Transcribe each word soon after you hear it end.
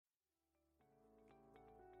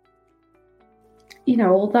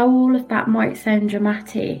although all of that might sound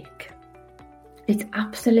dramatic, it's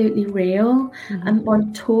absolutely real. Mm-hmm. And by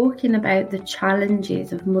talking about the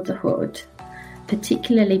challenges of motherhood,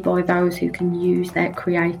 particularly by those who can use their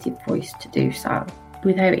creative voice to do so,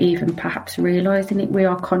 without even perhaps realising it, we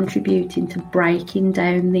are contributing to breaking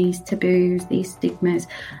down these taboos, these stigmas,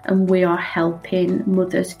 and we are helping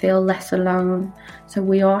mothers feel less alone. So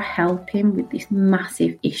we are helping with this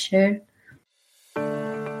massive issue.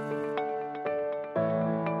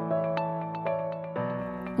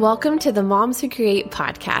 Welcome to the Moms Who Create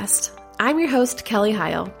podcast. I'm your host, Kelly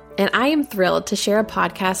Heil, and I am thrilled to share a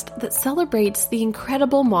podcast that celebrates the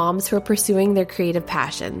incredible moms who are pursuing their creative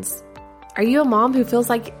passions. Are you a mom who feels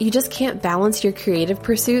like you just can't balance your creative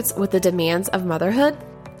pursuits with the demands of motherhood?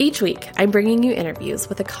 Each week, I'm bringing you interviews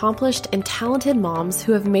with accomplished and talented moms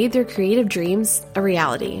who have made their creative dreams a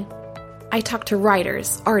reality. I talk to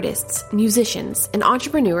writers, artists, musicians, and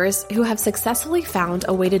entrepreneurs who have successfully found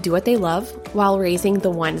a way to do what they love while raising the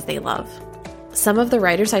ones they love. Some of the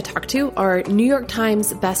writers I talk to are New York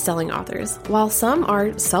Times best-selling authors, while some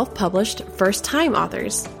are self-published first-time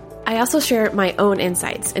authors. I also share my own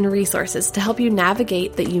insights and resources to help you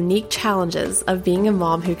navigate the unique challenges of being a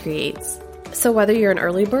mom who creates. So whether you're an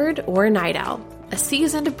early bird or a night owl, a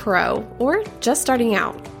seasoned pro, or just starting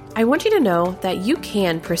out, I want you to know that you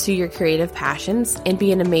can pursue your creative passions and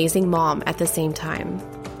be an amazing mom at the same time.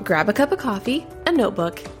 Grab a cup of coffee, a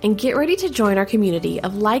notebook, and get ready to join our community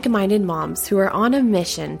of like-minded moms who are on a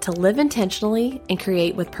mission to live intentionally and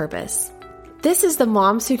create with purpose. This is the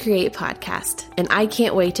Moms Who Create podcast, and I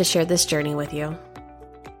can't wait to share this journey with you.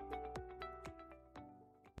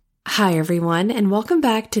 Hi, everyone, and welcome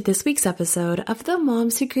back to this week's episode of the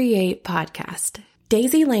Moms Who Create podcast.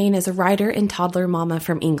 Daisie Lane is a writer and toddler mama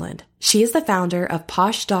from England. She is the founder of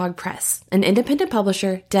Posh Dog Press, an independent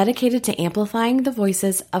publisher dedicated to amplifying the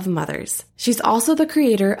voices of mothers. She's also the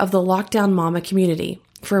creator of the Lockdown Mama community,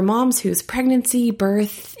 for moms whose pregnancy,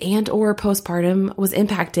 birth, and/or postpartum was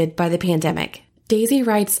impacted by the pandemic. Daisie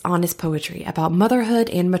writes honest poetry about motherhood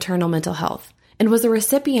and maternal mental health, and was a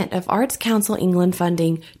recipient of Arts Council England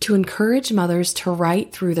funding to encourage mothers to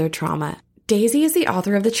write through their trauma. Daisie is the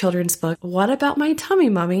author of the children's book, What About My Tummy,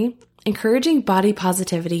 Mummy? Encouraging body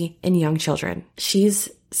positivity in young children. She's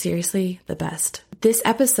seriously the best. This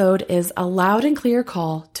episode is a loud and clear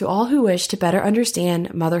call to all who wish to better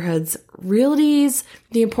understand motherhood's realities,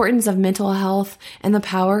 the importance of mental health, and the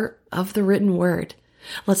power of the written word.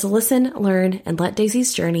 Let's listen, learn, and let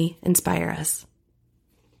Daisie's journey inspire us.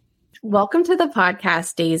 Welcome to the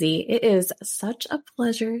podcast, Daisie. It is such a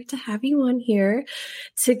pleasure to have you on here.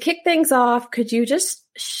 To kick things off, could you just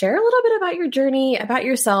share a little bit about your journey, about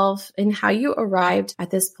yourself, and how you arrived at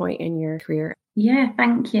this point in your career? Yeah,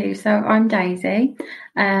 thank you. So I'm Daisie.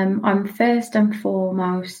 I'm first and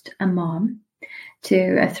foremost a mom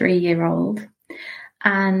to a 3-year-old,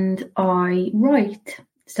 and I write.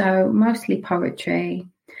 So mostly poetry,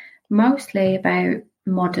 mostly about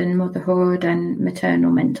modern motherhood and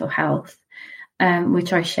maternal mental health,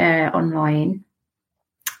 which I share online.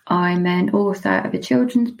 I'm an author of a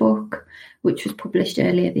children's book, which was published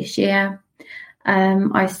earlier this year.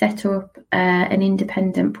 I set up an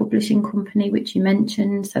independent publishing company, which you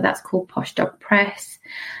mentioned, so that's called Posh Dog Press.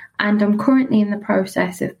 And I'm currently in the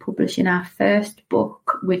process of publishing our first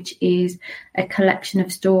book, which is a collection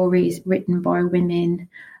of stories written by women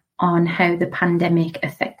on how the pandemic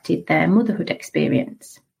affected their motherhood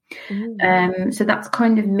experience. So that's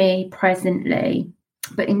kind of me presently.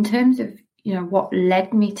 But in terms of, what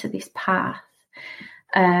led me to this path,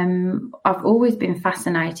 I've always been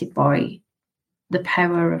fascinated by the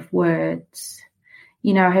power of words.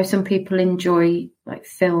 How some people enjoy like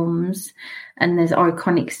films, and there's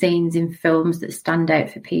iconic scenes in films that stand out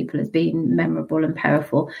for people as being memorable and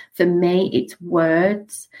powerful. For me, it's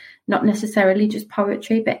words, not necessarily just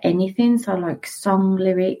poetry, but anything. So like song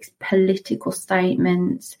lyrics, political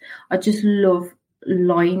statements. I just love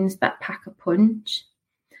lines that pack a punch.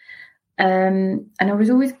 And I was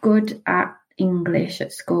always good at English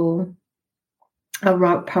at school. I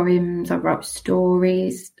wrote poems, I wrote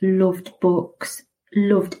stories, loved books,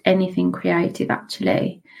 loved anything creative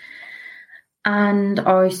actually. And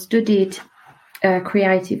I studied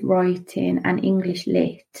creative writing and English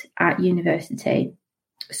lit at university.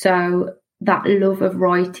 So that love of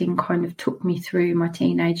writing kind of took me through my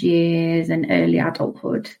teenage years and early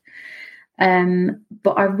adulthood.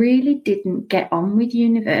 But I really didn't get on with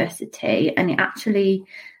university, and it actually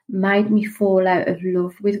made me fall out of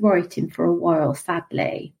love with writing for a while,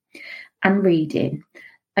 sadly, and reading.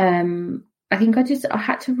 I think I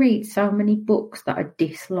had to read so many books that I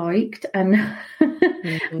disliked and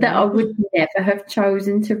that I would never have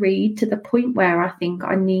chosen to read, to the point where I think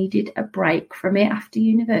I needed a break from it after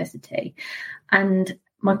university. And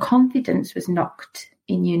my confidence was knocked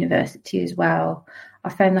in university as well. I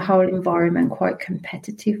found the whole environment quite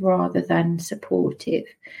competitive rather than supportive.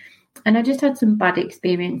 And I just had some bad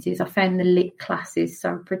experiences. I found the lit classes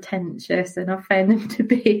so pretentious, and I found them to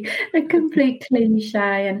be a complete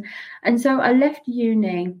cliche. And so I left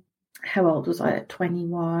uni, how old was I, at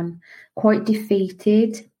 21, quite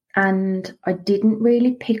defeated. And I didn't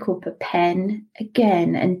really pick up a pen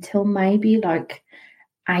again until maybe like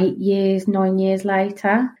 9 years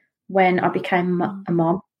later, when I became a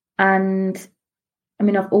mom. And I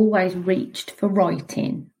mean, I've always reached for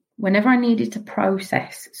writing. Whenever I needed to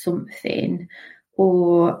process something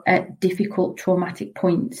or at difficult traumatic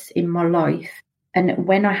points in my life. And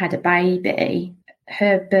when I had a baby,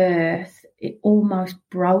 her birth, it almost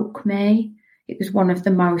broke me. It was one of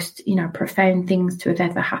the most, profound things to have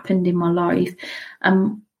ever happened in my life.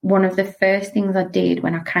 One of the first things I did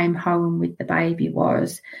when I came home with the baby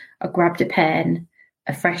was I grabbed a pen,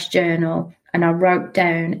 a fresh journal, and I wrote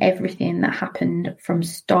down everything that happened from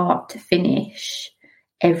start to finish.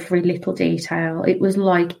 Every little detail. It was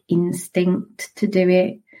like instinct to do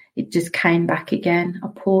it. It just came back again. I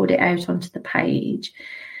poured it out onto the page.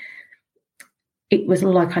 It was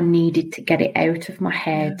like I needed to get it out of my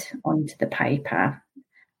head onto the paper.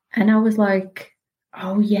 And I was like,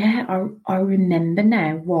 oh yeah, I remember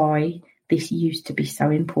now why this used to be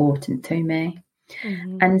so important to me.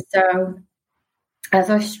 Mm-hmm. And so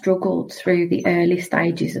as I struggled through the early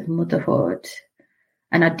stages of motherhood,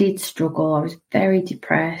 and I did struggle. I was very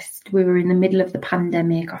depressed. We were in the middle of the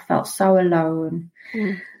pandemic. I felt so alone.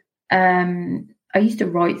 I used to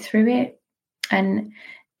write through it, and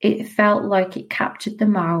it felt like it captured the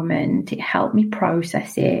moment. It helped me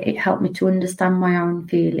process it. It helped me to understand my own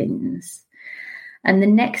feelings. And the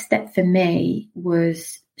next step for me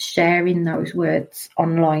was sharing those words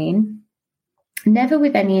online, never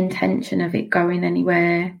with any intention of it going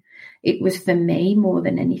anywhere. It was for me more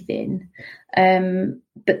than anything.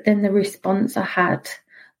 But then the response I had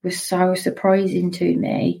was so surprising to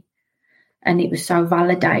me, and it was so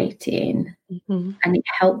validating, and it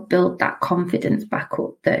helped build that confidence back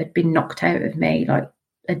up that had been knocked out of me like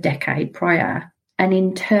a decade prior. And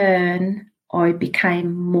in turn, I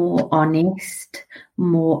became more honest,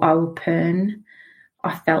 more open.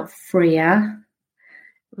 I felt freer.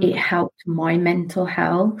 It helped my mental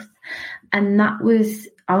health. And that was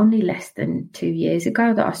only less than 2 years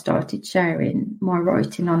ago that I started sharing my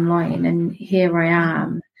writing online. And here I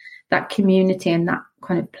am, that community and that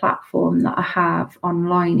kind of platform that I have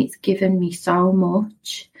online. It's given me so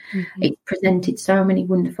much. It's presented so many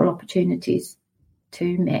wonderful opportunities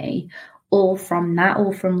to me, all from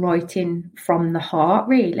writing from the heart,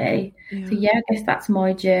 really. Yeah. So yeah, I guess that's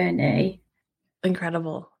my journey.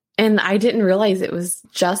 Incredible. And I didn't realize it was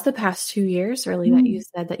just the past 2 years, really, that you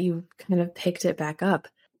said that you kind of picked it back up.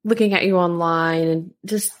 Looking at you online and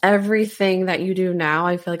just everything that you do now,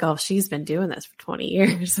 I feel like, oh, she's been doing this for 20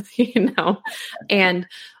 years, And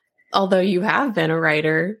although you have been a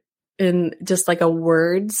writer and just like a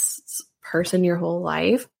words person your whole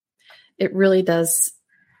life, it really does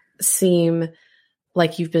seem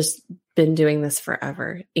like you've just been doing this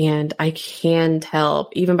forever. And I can tell,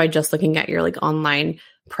 even by just looking at your like online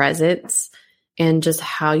presence and just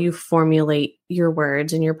how you formulate your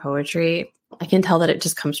words and your poetry, I can tell that it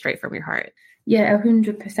just comes straight from your heart. Yeah,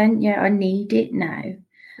 100%. Yeah, I need it now. Yeah.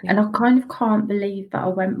 And I kind of can't believe that I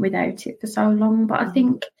went without it for so long. But I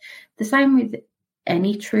think the same with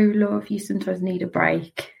any true love, you sometimes need a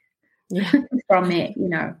break from it,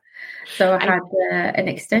 So I had an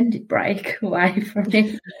extended break away from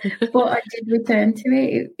it. But I did return to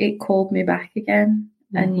it. It called me back again.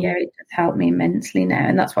 And it just helped me immensely now.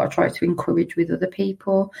 And that's what I try to encourage with other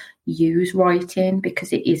people. Use writing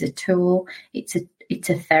because it is a tool. It's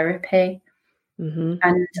a therapy.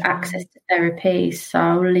 And access to therapy is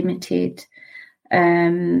so limited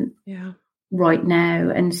right now.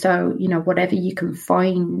 And so, whatever you can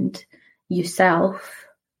find yourself,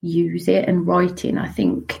 use it. And writing, I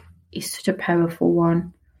think, is such a powerful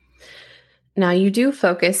one. Now, you do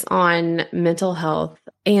focus on mental health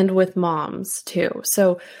and with moms too.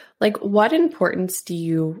 So, what importance do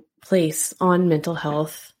you place on mental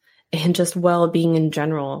health and just well-being in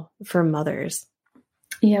general for mothers?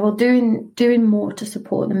 Yeah, well, doing more to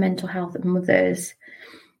support the mental health of mothers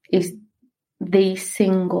is the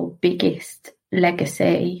single biggest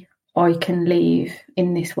legacy I can leave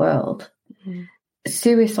in this world.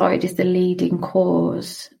 Suicide is the leading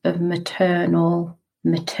cause of maternal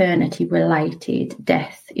maternity-related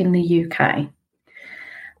death in the UK.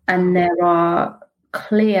 And there are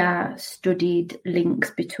clear studied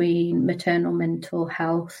links between maternal mental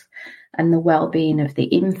health and the well-being of the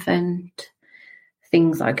infant,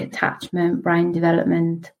 things like attachment, brain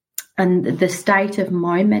development. And the state of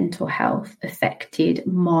my mental health affected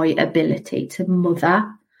my ability to mother.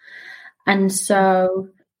 And so,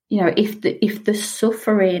 if the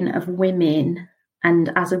suffering of women,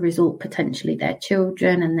 and as a result, potentially their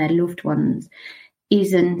children and their loved ones,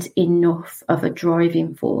 isn't enough of a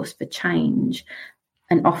driving force for change,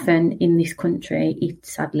 and often in this country, it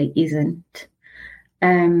sadly isn't.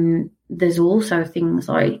 There's also things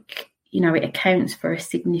like, it accounts for a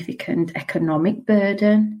significant economic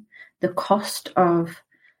burden. The cost of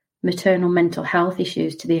maternal mental health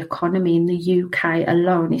issues to the economy in the UK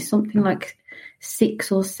alone is something like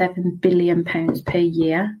 £6 or £7 billion per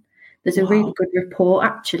year. There's a really good report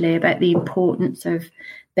actually about the importance of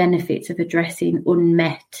benefits of addressing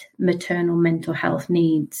unmet maternal mental health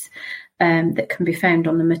needs that can be found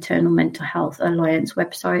on the Maternal Mental Health Alliance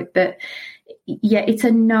website. But yeah, it's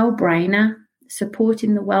a no-brainer.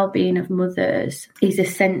 Supporting the well-being of mothers is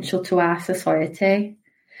essential to our society,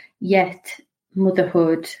 yet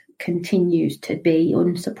motherhood continues to be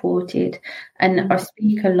unsupported. And I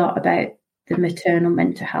speak a lot about the maternal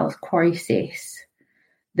mental health crisis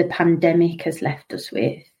the pandemic has left us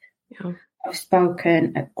with. Yeah. I've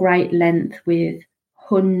spoken at great length with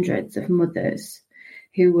hundreds of mothers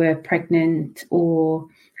who were pregnant or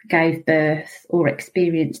gave birth or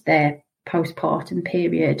experienced their postpartum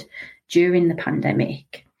period during the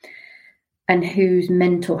pandemic, and whose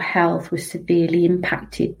mental health was severely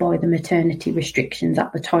impacted by the maternity restrictions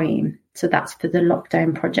at the time. So that's for the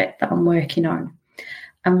lockdown project that I'm working on.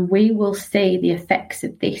 And we will see the effects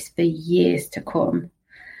of this for years to come.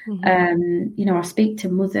 Mm-hmm. I speak to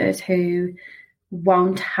mothers who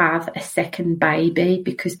won't have a second baby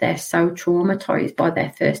because they're so traumatized by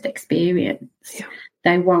their first experience. Yeah.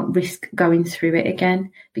 They won't risk going through it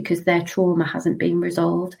again because their trauma hasn't been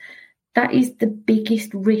resolved. That is the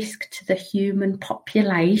biggest risk to the human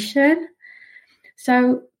population.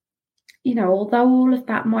 So, although all of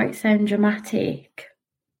that might sound dramatic,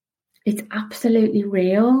 it's absolutely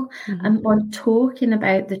real. Mm-hmm. And by talking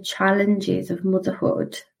about the challenges of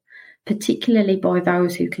motherhood, particularly by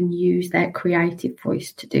those who can use their creative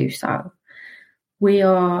voice to do so, we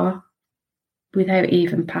are, without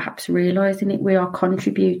even perhaps realising it, we are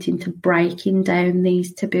contributing to breaking down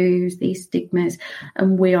these taboos, these stigmas,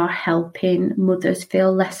 and we are helping mothers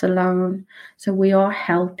feel less alone. So we are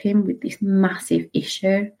helping with this massive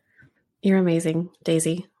issue. You're amazing,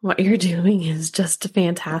 Daisie. What you're doing is just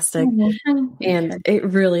fantastic. And it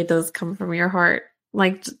really does come from your heart.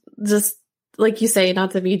 Like, just like you say,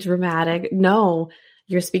 not to be dramatic. No,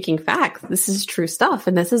 you're speaking facts. This is true stuff.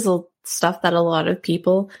 And this is stuff that a lot of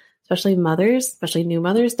people, especially mothers, especially new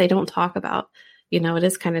mothers, they don't talk about. It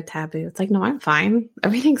is kind of taboo. It's like, no, I'm fine.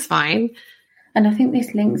 Everything's fine. And I think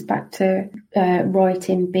this links back to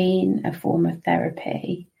writing being a form of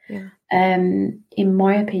therapy. Yeah. In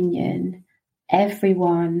my opinion,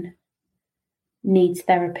 everyone needs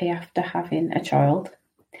therapy after having a child.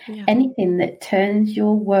 Yeah. Anything that turns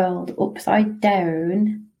your world upside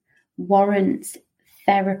down warrants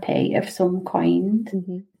therapy of some kind.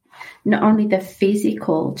 Mm-hmm. Not only the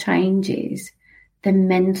physical changes, the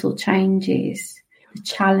mental changes, the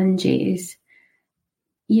challenges.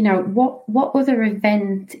 What other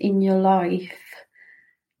event in your life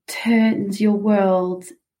turns your world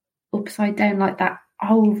upside down like that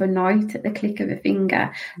overnight at the click of a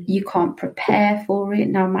finger? You can't prepare for it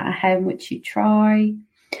no matter how much you try.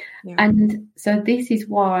 Yeah. And so this is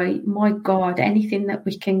why, my God, anything that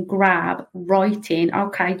we can grab, writing,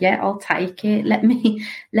 okay, yeah, I'll take it. Let me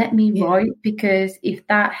write, because if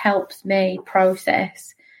that helps me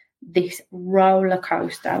process this roller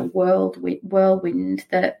coaster whirlwind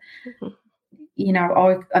that,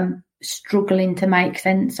 I'm struggling to make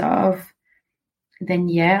sense of, then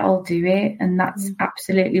yeah, I'll do it. And that's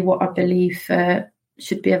absolutely what I believe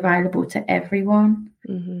should be available to everyone.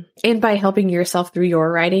 Mm-hmm. And by helping yourself through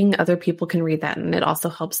your writing, other people can read that and it also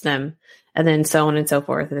helps them. And then so on and so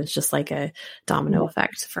forth. And it's just like a domino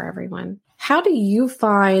effect for everyone. How do you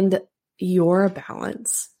find your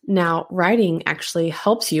balance? Now, writing actually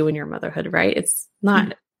helps you in your motherhood, right? It's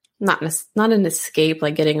not an escape,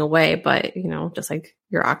 like getting away, but just like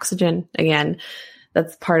your oxygen, again,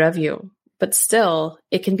 that's part of you. But still,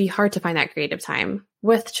 it can be hard to find that creative time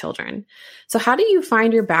with children. So how do you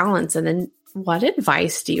find your balance? And then what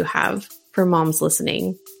advice do you have for moms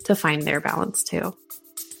listening to find their balance too?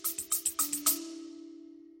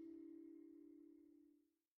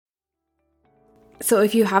 So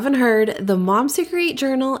if you haven't heard, the Moms Who Create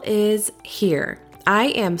Journal is here. I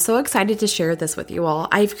am so excited to share this with you all.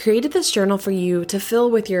 I've created this journal for you to fill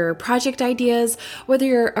with your project ideas, whether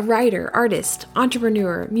you're a writer, artist,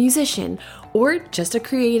 entrepreneur, musician, or just a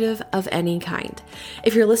creative of any kind.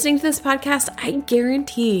 If you're listening to this podcast, I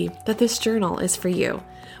guarantee that this journal is for you.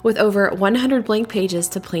 With over 100 blank pages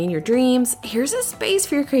to plan your dreams, here's a space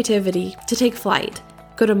for your creativity to take flight.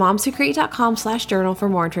 Go to momswhocreate.com/journal for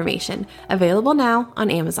more information. Available now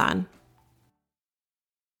on Amazon.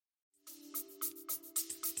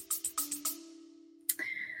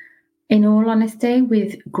 In all honesty,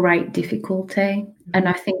 with great difficulty. And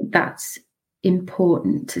I think that's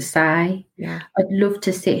important to say. Yeah. I'd love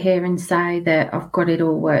to sit here and say that I've got it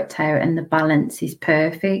all worked out and the balance is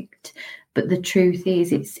perfect. But the truth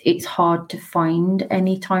is it's hard to find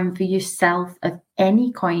any time for yourself of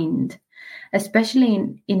any kind,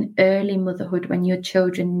 especially in early motherhood when your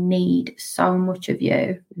children need so much of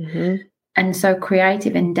you. Mm-hmm. And so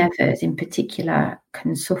creative endeavours in particular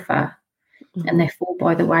can suffer. Mm-hmm. And they fall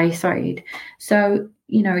by the wayside. So,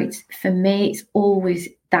 it's for me, it's always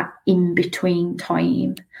that in-between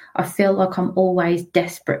time. I feel like I'm always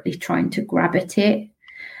desperately trying to grab at it.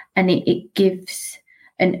 And it gives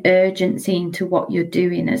an urgency into what you're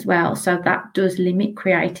doing as well. So that does limit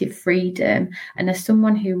creative freedom. And as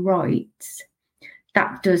someone who writes,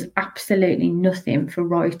 that does absolutely nothing for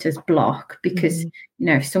writer's block. Because,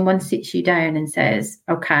 if someone sits you down and says,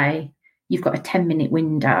 okay, you've got a 10-minute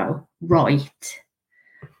window, right?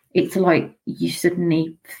 It's like you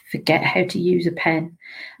suddenly forget how to use a pen.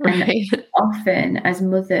 Right. And often as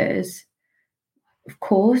mothers, of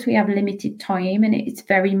course, we have limited time and it's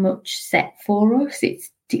very much set for us.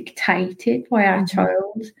 It's dictated by our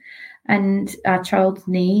child and our child's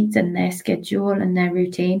needs and their schedule and their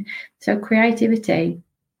routine. So creativity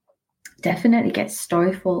definitely gets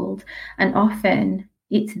stifled. And often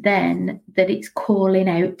it's then that it's calling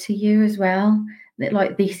out to you as well. That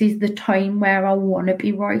like, this is the time where I want to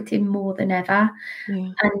be writing more than ever.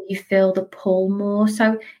 Yeah. And you feel the pull more.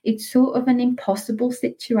 So it's sort of an impossible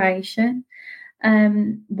situation.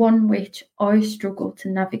 One which I struggle to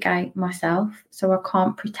navigate myself. So I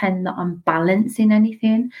can't pretend that I'm balancing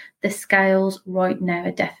anything. The scales right now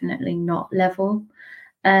are definitely not level.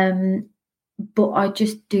 But I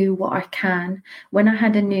just do what I can. When I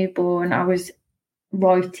had a newborn, I was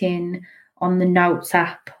writing on the notes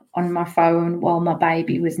app on my phone while my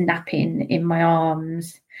baby was napping in my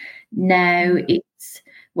arms. Now it's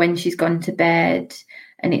when she's gone to bed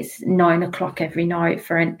and it's 9 o'clock every night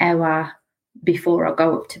for an hour before I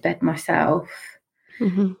go up to bed myself.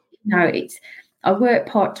 I work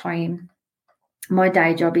part-time. My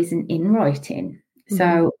day job isn't in writing.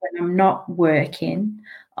 So when I'm not working,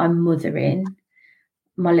 I'm mothering.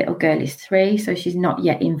 My little girl is 3, so she's not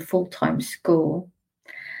yet in full-time school.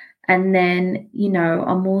 And then,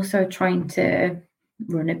 I'm also trying to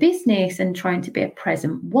run a business and trying to be a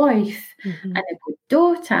present wife and a good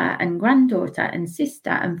daughter and granddaughter and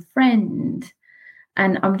sister and friend.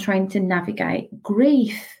 And I'm trying to navigate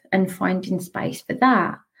grief and finding space for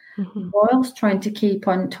that, whilst trying to keep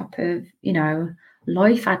on top of,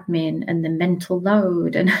 life admin and the mental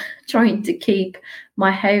load and trying to keep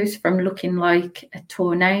my house from looking like a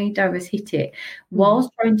tornado has hit it,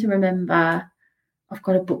 whilst trying to remember I've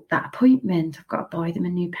got to book that appointment. I've got to buy them a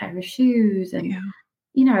new pair of shoes. And,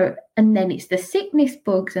 and then it's the sickness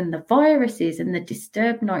bugs and the viruses and the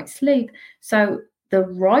disturbed night's sleep. So the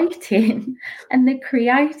writing and the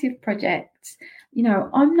creative projects,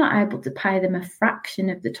 I'm not able to pay them a fraction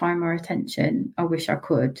of the time or attention I wish I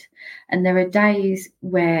could. And there are days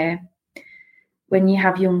where, when you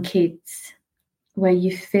have young kids, where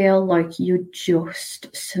you feel like you're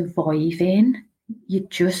just surviving. You're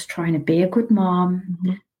just trying to be a good mom,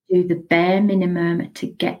 do the bare minimum to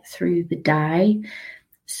get through the day.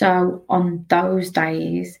 So on those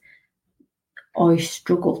days, I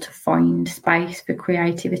struggle to find space for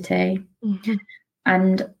creativity.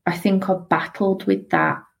 And I think I've battled with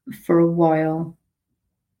that for a while.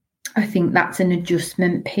 I think that's an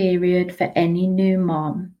adjustment period for any new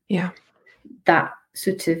mom. Yeah. That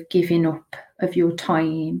sort of giving up of your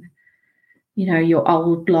time, your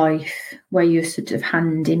old life where you're sort of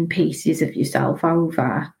handing pieces of yourself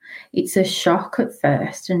over. It's a shock at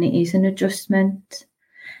first and it is an adjustment.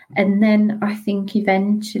 And then I think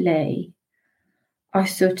eventually I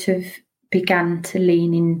sort of began to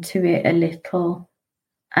lean into it a little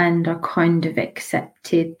and I kind of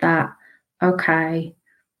accepted that, okay,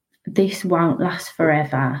 this won't last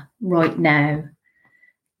forever right now.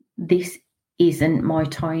 This isn't my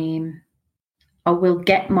time. I will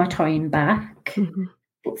get my time back,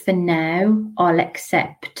 but for now, I'll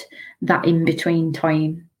accept that in between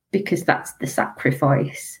time, because that's the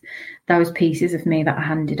sacrifice. Those pieces of me that are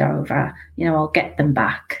handed over, I'll get them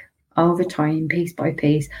back over time, piece by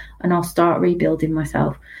piece, and I'll start rebuilding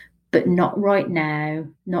myself, but not right now,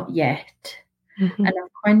 not yet. Mm-hmm. And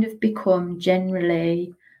I've kind of become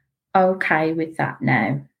generally okay with that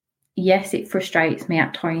now. Yes, it frustrates me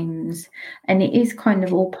at times, and it is kind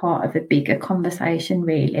of all part of a bigger conversation,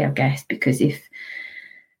 really, I guess, because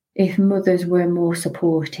if mothers were more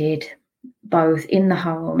supported, both in the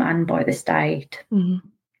home and by the state,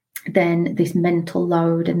 then this mental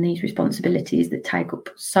load and these responsibilities that take up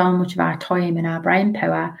so much of our time and our brain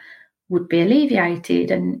power would be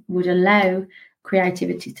alleviated and would allow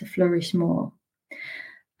creativity to flourish more.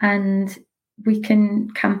 And we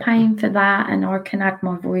can campaign for that, and I can add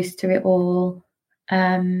my voice to it all.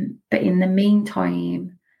 But in the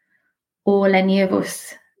meantime, all any of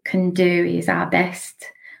us can do is our best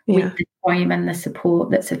with the time and the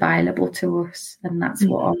support that's available to us, and that's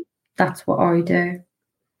what I do.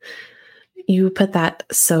 You put that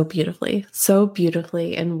so beautifully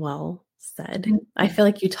and well said. I feel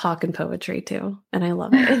like you talk in poetry too, and I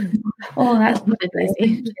love it. Oh, that's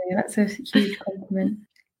lovely. That's a huge compliment.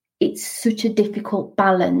 It's such a difficult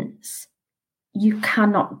balance. You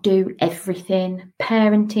cannot do everything.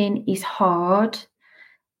 Parenting is hard.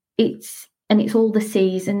 It's all the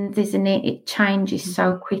seasons, isn't it? It changes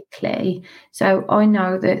so quickly. So I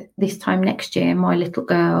know that this time next year, my little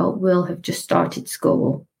girl will have just started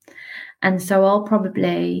school. And so I'll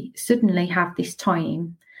probably suddenly have this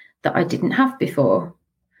time that I didn't have before.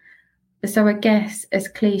 So I guess, as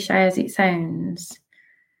cliche as it sounds,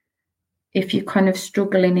 if you're kind of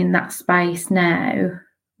struggling in that space now,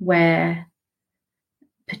 where,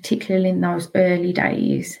 particularly in those early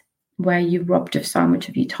days, where you're robbed of so much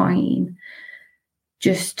of your time,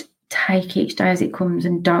 just take each day as it comes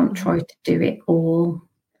and don't try to do it all.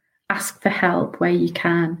 Ask for help where you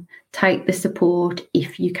can. Take the support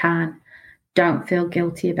if you can. Don't feel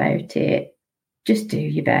guilty about it. Just do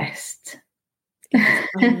your best.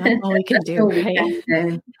 That's all we can do,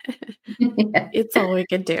 right? It's all we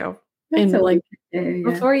can do. That's and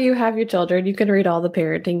before you have your children, you can read all the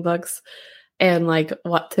parenting books and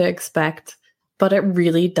what to expect, but it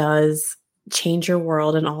really does change your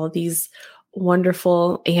world in all of these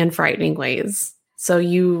wonderful and frightening ways. So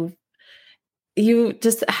you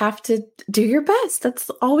just have to do your best. That's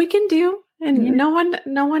all we can do. And no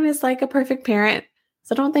one is like a perfect parent.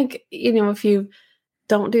 So don't think, if you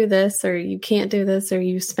don't do this or you can't do this or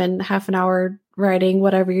you spend half an hour writing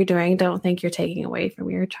whatever you're doing, don't think you're taking away from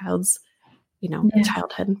your child's,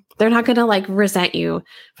 childhood. They're not going to resent you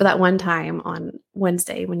for that one time on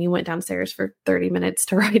Wednesday when you went downstairs for 30 minutes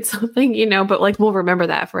to write something, but we'll remember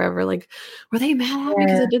that forever. Were they mad at me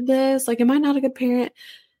because I did this? Am I not a good parent?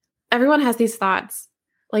 Everyone has these thoughts.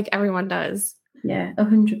 Everyone does. Yeah,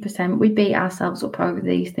 100%. We beat ourselves up over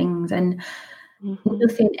these things, and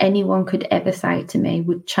nothing anyone could ever say to me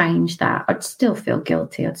would change that. I'd still feel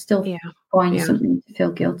guilty. I'd still find something to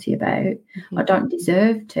feel guilty about. I don't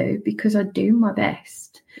deserve to, because I do my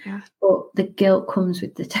best. Yeah. But the guilt comes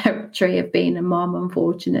with the territory of being a mom,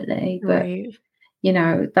 unfortunately. But,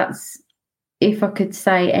 that's, if I could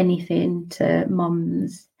say anything to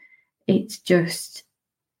mums, it's just,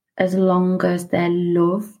 as long as they're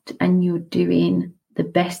loved and you're doing the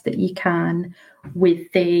best that you can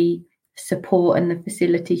with the support and the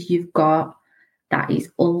facilities you've got, that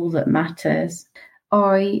is all that matters.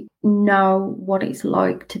 I know what it's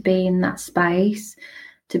like to be in that space,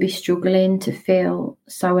 to be struggling, to feel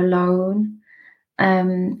so alone.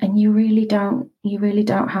 And you really don't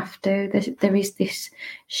have to. There is this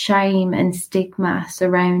shame and stigma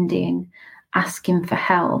surrounding asking for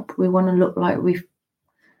help. We want to look like we've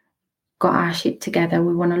got our shit together.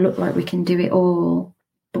 We want to look like we can do it all,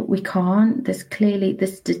 but we can't. There's clearly, the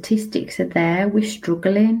statistics are there. We're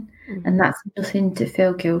struggling, and that's nothing to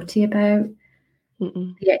feel guilty about.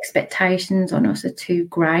 The expectations on us are too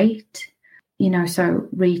great, so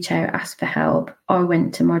reach out, ask for help. I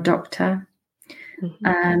went to my doctor,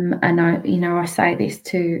 and I say this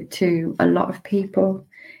to a lot of people.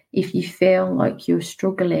 If you feel like you're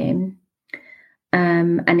struggling,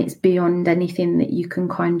 and it's beyond anything that you can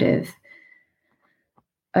kind of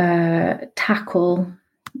tackle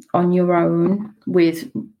on your own with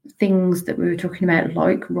things that we were talking about,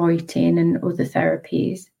 like writing and other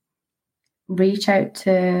therapies, reach out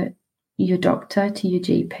to your doctor, to your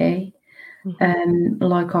GP,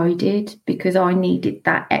 like I did, because I needed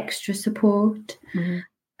that extra support.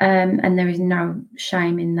 And there is no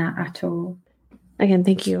shame in that at all. Again,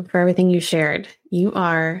 thank you for everything you shared. You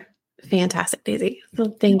are Fantastic, Daisy. So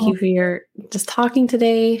thank you for your just talking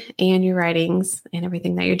today and your writings and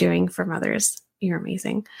everything that you're doing for mothers. You're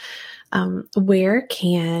amazing. Where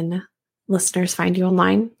can listeners find you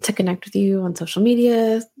online to connect with you on social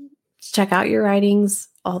media, check out your writings,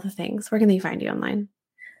 all the things? Where can they find you online?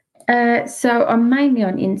 So I'm mainly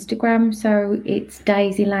on Instagram. So it's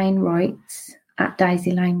Daisie Lane Writes, at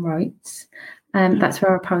Daisie Lane Writes. That's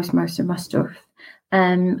where I post most of my stuff.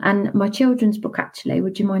 And my children's book, actually,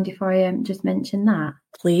 would you mind if I just mention that?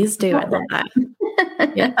 Please do. I love that.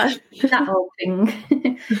 Yeah. That whole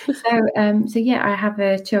thing. So yeah, I have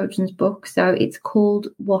a children's book. So it's called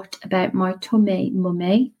What About My Tummy,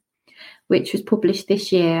 Mummy, which was published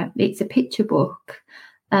this year. It's a picture book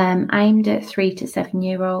aimed at 3 to 7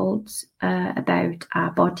 year olds about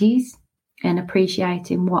our bodies and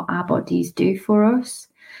appreciating what our bodies do for us.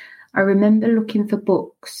 I remember looking for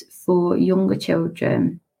books for younger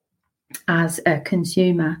children as a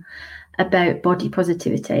consumer about body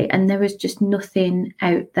positivity, and there was just nothing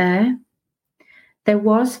out there. There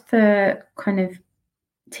was for kind of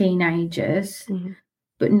teenagers,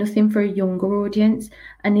 but nothing for a younger audience.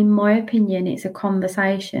 And in my opinion, it's a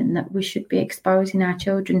conversation that we should be exposing our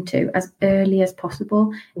children to as early as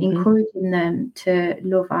possible, encouraging them to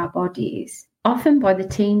love our bodies. Often by the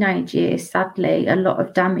teenage years, sadly, a lot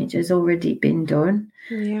of damage has already been done.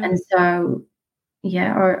 Yeah. And so,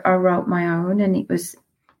 yeah, I wrote my own, and it was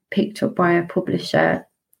picked up by a publisher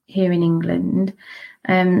here in England.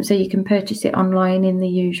 So you can purchase it online in the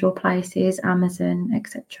usual places, Amazon,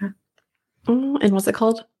 etc. And what's it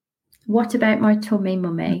called? What About My Tummy,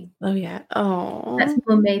 Mummy? Oh, yeah. Oh, that's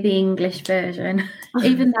Mummy, the English version.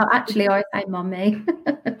 Even though actually I say Mummy.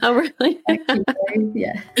 Oh, really?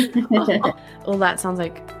 Yeah. Well, that sounds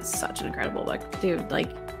like such an incredible book,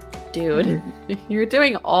 dude. You're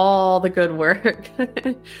doing all the good work.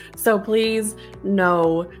 So please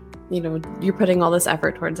know, you're putting all this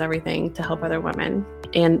effort towards everything to help other women,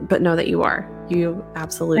 but know that you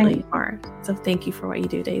absolutely are. So thank you for what you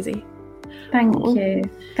do, Daisy. Thank you.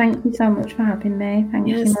 Thank you so much for having me. Thank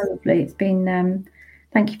you, my lovely. It's been,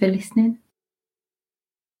 thank you for listening.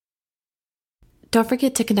 Don't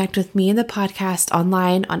forget to connect with me and the podcast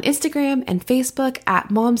online on Instagram and Facebook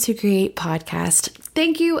at Moms Who Create Podcast.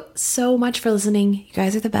 Thank you so much for listening. You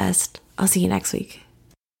guys are the best. I'll see you next week.